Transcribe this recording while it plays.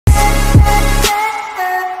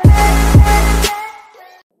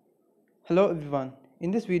Hello everyone, in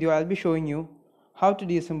this video I'll be showing you how to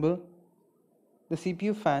deassemble the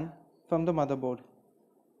CPU fan from the motherboard.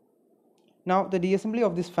 Now the deassembly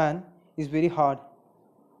of this fan is very hard.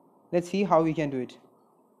 Let's see how we can do it.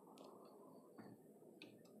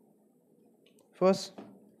 First,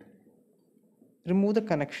 remove the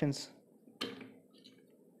connections.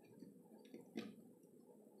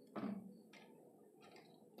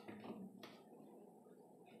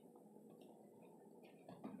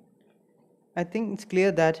 I think it's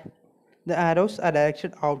clear that the arrows are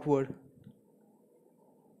directed outward.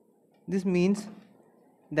 This means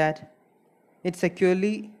that it's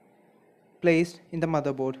securely placed in the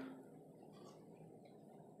motherboard.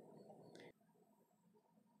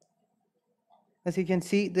 As you can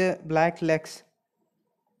see, the black legs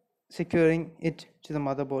securing it to the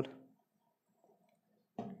motherboard.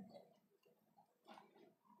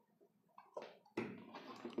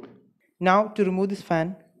 Now to remove this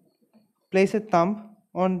fan, place a thumb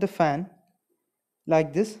on the fan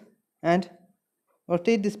like this and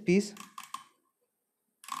rotate this piece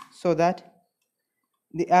so that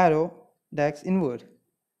the arrow directs inward,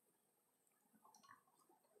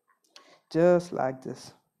 just like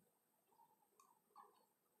this.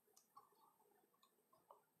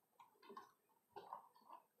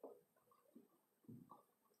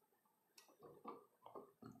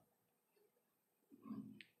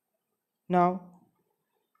 Now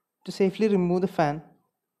to safely remove the fan,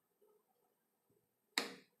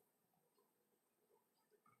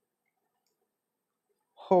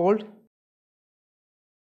 hold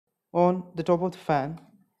on the top of the fan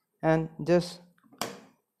and just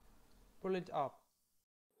pull it up.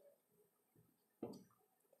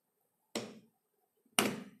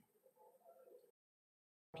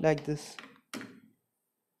 Like this.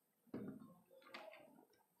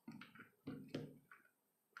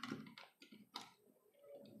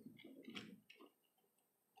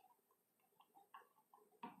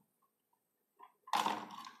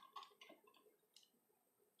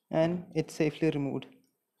 And it's safely removed.